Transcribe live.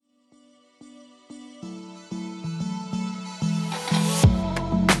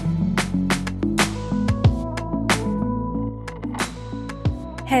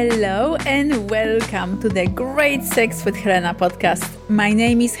Hello and welcome to the Great Sex with Helena podcast. My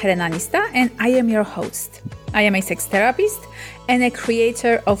name is Helena Nista and I am your host. I am a sex therapist and a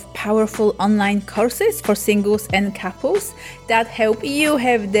creator of powerful online courses for singles and couples that help you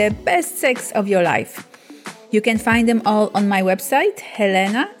have the best sex of your life. You can find them all on my website,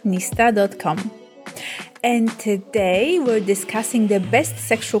 helenanista.com. And today we're discussing the best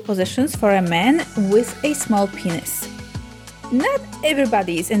sexual positions for a man with a small penis. Not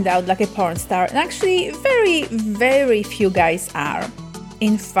everybody is endowed like a porn star, and actually very few guys are.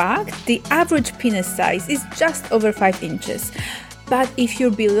 In fact, the average penis size is just over 5 inches. But if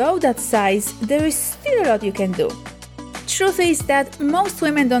you're below that size, there is still a lot you can do. Truth is that most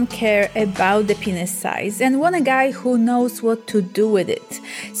women don't care about the penis size and want a guy who knows what to do with it.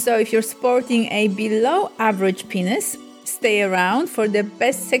 So if you're sporting a below average penis, stay around for the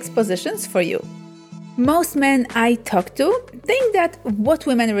best sex positions for you. Most men I talk to think that what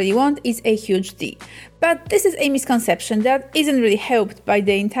women really want is a huge D. But this is a misconception that isn't really helped by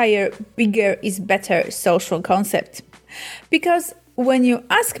the entire bigger is better social concept. Because when you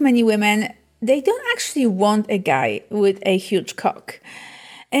ask many women, they don't actually want a guy with a huge cock.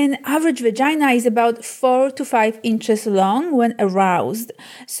 An average vagina is about 4 to 5 inches long when aroused.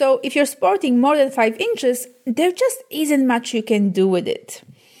 So if you're sporting more than 5 inches, there just isn't much you can do with it.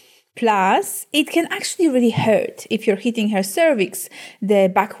 Plus, it can actually really hurt if you're hitting her cervix,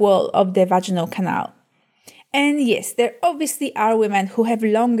 the back wall of the vaginal canal. And yes, there obviously are women who have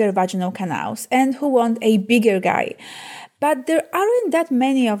longer vaginal canals and who want a bigger guy. But there aren't that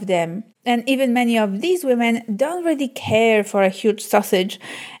many of them. And even many of these women don't really care for a huge sausage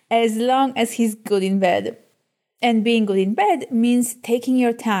as long as he's good in bed. And being good in bed means taking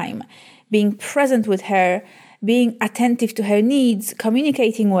your time, being present with her, being attentive to her needs,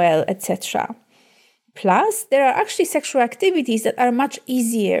 communicating well, etc. Plus, there are actually sexual activities that are much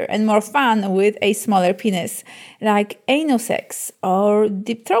easier and more fun with a smaller penis, like anal sex or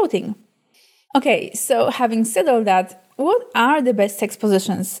deep throating. Okay, so having said all that, what are the best sex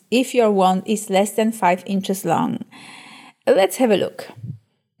positions if your wand is less than 5 inches long? Let's have a look.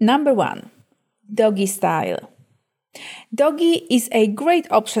 Number 1, doggy style. Doggy is a great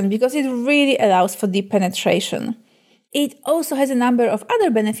option because it really allows for deep penetration. It also has a number of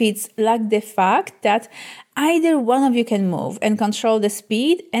other benefits, like the fact that either one of you can move and control the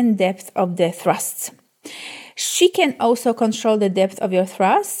speed and depth of the thrusts. She can also control the depth of your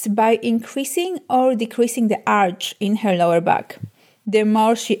thrusts by increasing or decreasing the arch in her lower back. The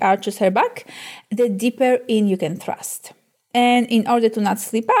more she arches her back, the deeper in you can thrust. And in order to not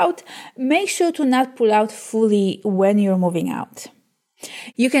slip out, make sure to not pull out fully when you're moving out.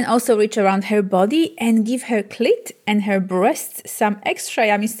 You can also reach around her body and give her clit and her breasts some extra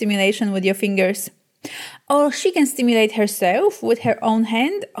yummy stimulation with your fingers. Or she can stimulate herself with her own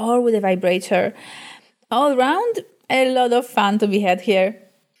hand or with a vibrator. All round, a lot of fun to be had here.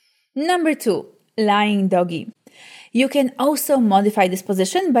 Number 2, lying doggy. You can also modify this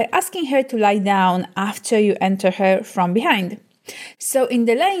position by asking her to lie down after you enter her from behind. So in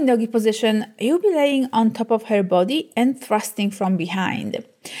the lying doggy position, you'll be laying on top of her body and thrusting from behind.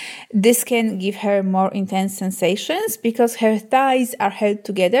 This can give her more intense sensations because her thighs are held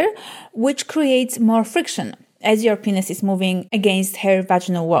together, which creates more friction as your penis is moving against her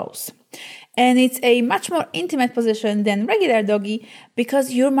vaginal walls. And it's a much more intimate position than regular doggy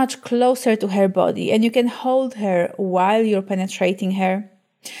because you're much closer to her body and you can hold her while you're penetrating her.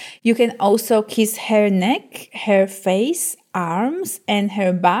 You can also kiss her neck, her face, arms, and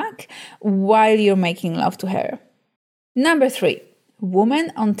her back while you're making love to her. Number 3,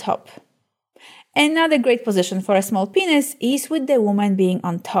 woman on top. Another great position for a small penis is with the woman being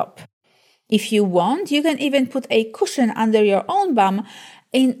on top. If you want, you can even put a cushion under your own bum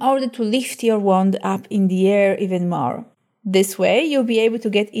in order to lift your wand up in the air even more. This way, you'll be able to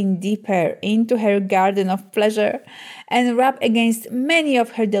get in deeper into her garden of pleasure and rub against many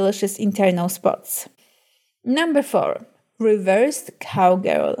of her delicious internal spots. Number 4, reversed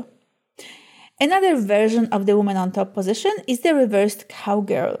cowgirl. Another version of the woman on top position is the reversed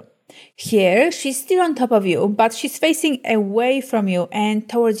cowgirl. Here, she's still on top of you, but she's facing away from you and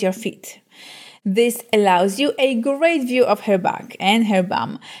towards your feet. This allows you a great view of her back and her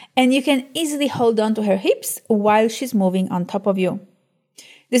bum, and you can easily hold on to her hips while she's moving on top of you.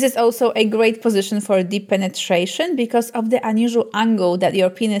 This is also a great position for deep penetration because of the unusual angle that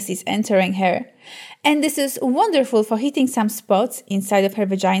your penis is entering her. And this is wonderful for hitting some spots inside of her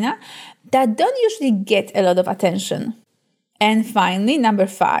vagina that don't usually get a lot of attention. And finally, number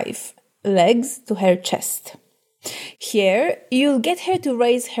 5, legs to her chest. Here, you'll get her to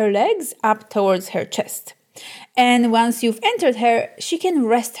raise her legs up towards her chest. And once you've entered her, she can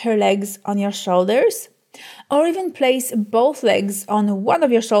rest her legs on your shoulders or even place both legs on one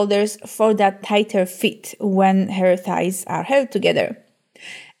of your shoulders for that tighter fit when her thighs are held together.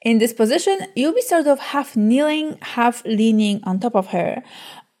 In this position, you'll be sort of half kneeling, half leaning on top of her.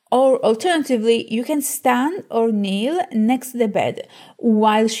 Or alternatively, you can stand or kneel next to the bed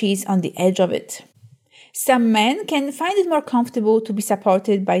while she's on the edge of it. Some men can find it more comfortable to be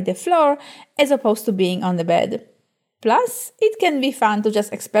supported by the floor as opposed to being on the bed. Plus, it can be fun to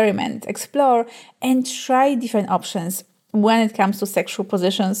just experiment, explore, and try different options when it comes to sexual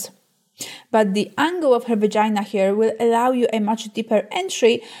positions. But the angle of her vagina here will allow you a much deeper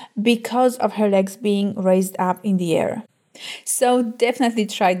entry because of her legs being raised up in the air. So definitely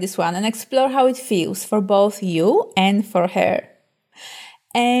try this one and explore how it feels for both you and for her.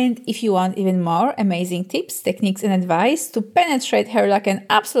 And if you want even more amazing tips, techniques, and advice to penetrate her like an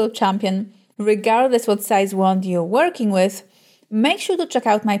absolute champion, regardless what size wand you're working with, make sure to check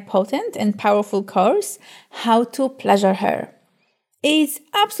out my potent and powerful course, How to Pleasure Her. It's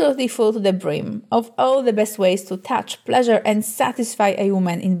absolutely full to the brim of all the best ways to touch, pleasure, and satisfy a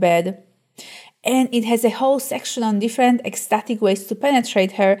woman in bed. And it has a whole section on different ecstatic ways to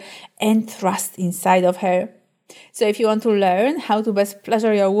penetrate her and thrust inside of her. So if you want to learn how to best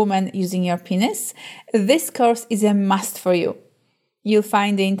pleasure your woman using your penis, this course is a must for you. You'll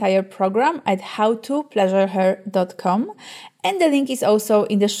find the entire program at howtopleasureher.com, and the link is also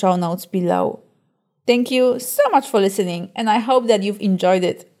in the show notes below. Thank you so much for listening, and I hope that you've enjoyed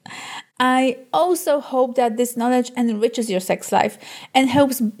it. I also hope that this knowledge enriches your sex life and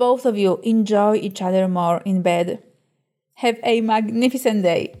helps both of you enjoy each other more in bed. Have a magnificent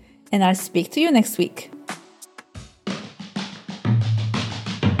day, and I'll speak to you next week.